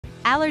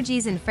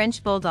Allergies in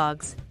French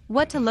Bulldogs,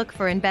 what to look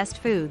for in best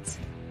foods.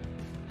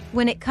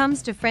 When it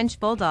comes to French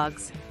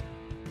Bulldogs,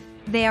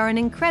 they are an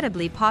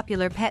incredibly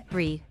popular pet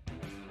breed,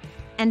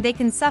 and they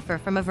can suffer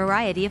from a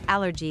variety of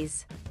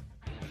allergies.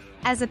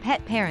 As a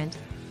pet parent,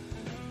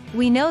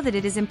 we know that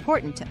it is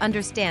important to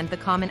understand the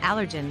common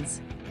allergens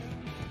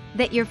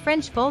that your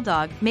French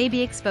Bulldog may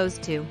be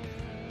exposed to,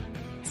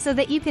 so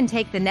that you can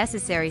take the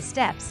necessary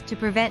steps to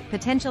prevent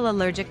potential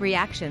allergic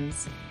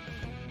reactions,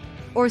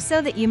 or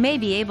so that you may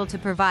be able to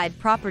provide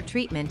proper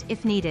treatment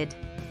if needed.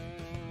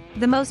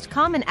 The most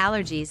common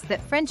allergies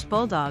that French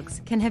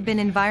Bulldogs can have been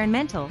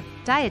environmental,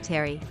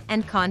 dietary,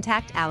 and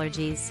contact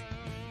allergies.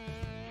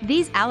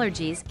 These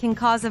allergies can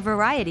cause a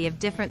variety of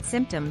different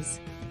symptoms,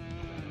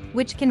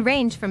 which can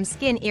range from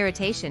skin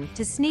irritation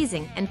to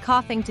sneezing and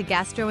coughing to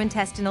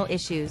gastrointestinal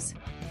issues.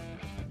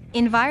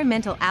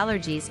 Environmental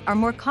allergies are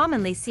more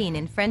commonly seen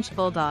in French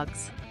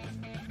Bulldogs,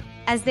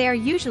 as they are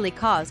usually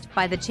caused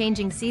by the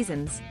changing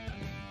seasons,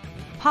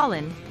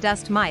 pollen,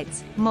 dust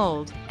mites,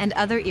 mold, and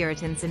other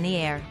irritants in the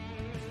air.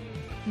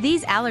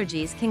 These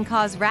allergies can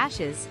cause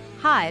rashes,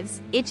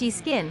 hives, itchy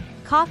skin,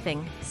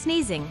 coughing,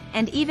 sneezing,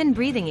 and even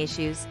breathing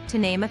issues, to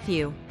name a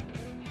few.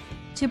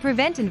 To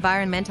prevent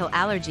environmental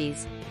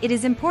allergies, it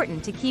is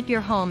important to keep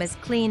your home as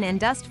clean and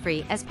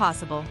dust-free as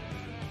possible.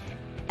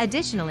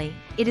 Additionally,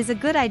 it is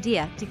a good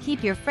idea to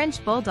keep your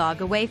French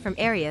Bulldog away from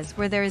areas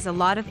where there is a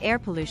lot of air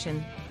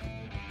pollution.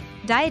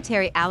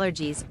 Dietary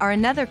allergies are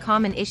another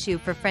common issue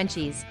for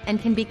Frenchies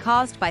and can be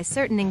caused by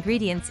certain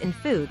ingredients in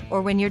food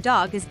or when your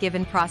dog is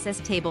given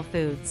processed table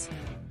foods.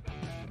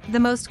 The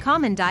most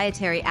common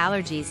dietary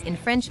allergies in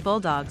French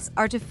Bulldogs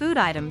are to food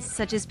items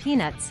such as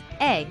peanuts,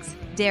 eggs,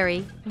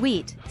 dairy,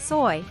 wheat,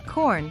 soy,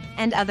 corn,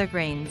 and other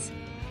grains.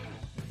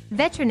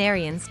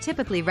 Veterinarians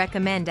typically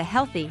recommend a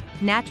healthy,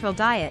 natural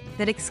diet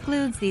that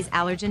excludes these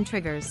allergen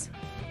triggers.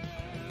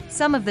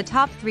 Some of the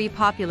top 3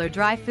 popular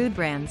dry food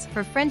brands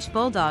for French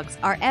Bulldogs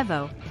are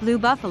Evo, Blue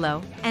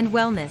Buffalo, and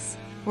Wellness,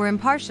 or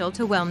impartial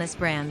to wellness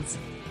brands.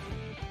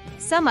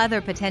 Some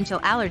other potential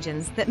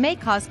allergens that may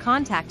cause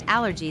contact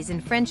allergies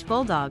in French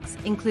Bulldogs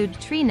include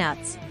tree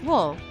nuts,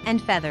 wool,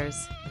 and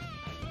feathers.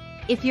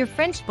 If your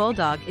French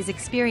Bulldog is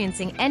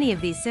experiencing any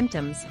of these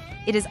symptoms,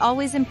 it is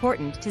always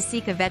important to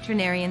seek a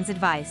veterinarian's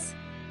advice.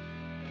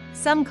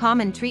 Some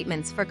common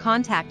treatments for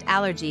contact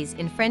allergies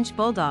in French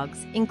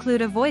Bulldogs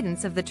include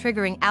avoidance of the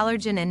triggering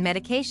allergen and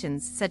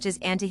medications such as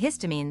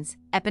antihistamines,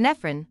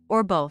 epinephrine,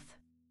 or both.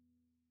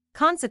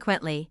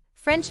 Consequently,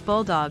 French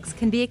Bulldogs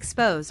can be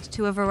exposed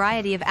to a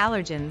variety of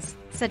allergens,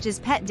 such as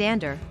pet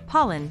dander,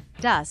 pollen,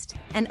 dust,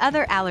 and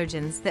other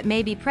allergens that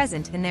may be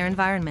present in their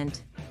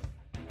environment.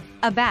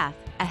 A bath,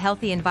 a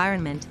healthy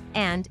environment,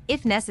 and,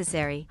 if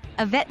necessary,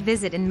 a vet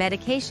visit and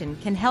medication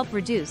can help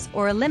reduce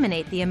or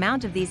eliminate the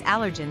amount of these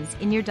allergens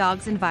in your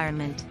dog's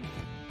environment.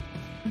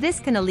 This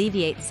can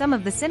alleviate some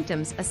of the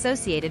symptoms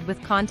associated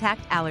with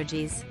contact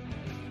allergies.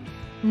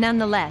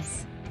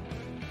 Nonetheless,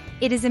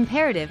 it is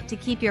imperative to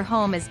keep your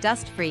home as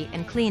dust-free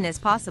and clean as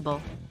possible,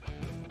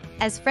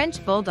 as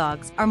French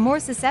Bulldogs are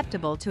more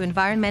susceptible to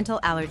environmental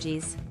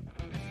allergies.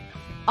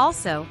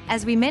 Also,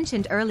 as we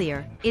mentioned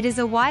earlier, it is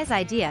a wise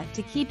idea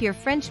to keep your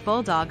French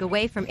Bulldog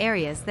away from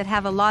areas that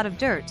have a lot of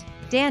dirt,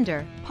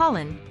 dander,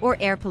 pollen, or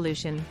air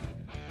pollution.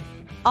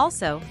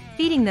 Also,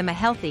 feeding them a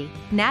healthy,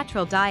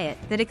 natural diet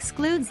that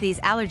excludes these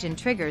allergen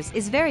triggers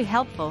is very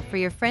helpful for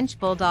your French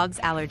Bulldog's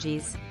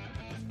allergies.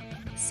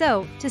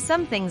 So, to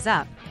sum things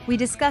up, we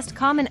discussed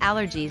common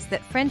allergies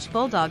that French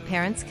Bulldog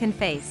parents can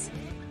face.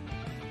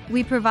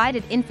 We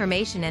provided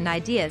information and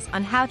ideas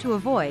on how to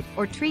avoid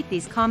or treat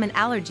these common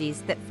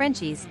allergies that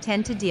Frenchies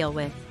tend to deal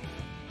with.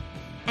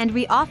 And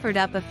we offered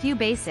up a few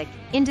basic,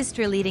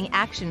 industry-leading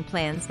action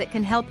plans that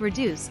can help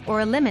reduce or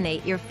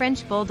eliminate your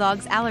French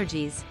Bulldog's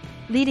allergies,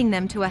 leading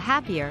them to a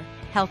happier,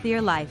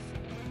 healthier life.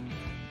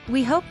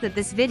 We hope that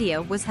this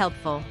video was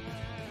helpful.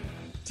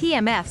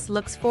 TMFs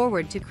looks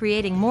forward to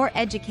creating more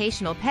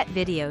educational pet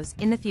videos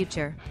in the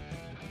future.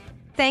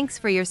 Thanks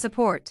for your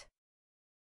support.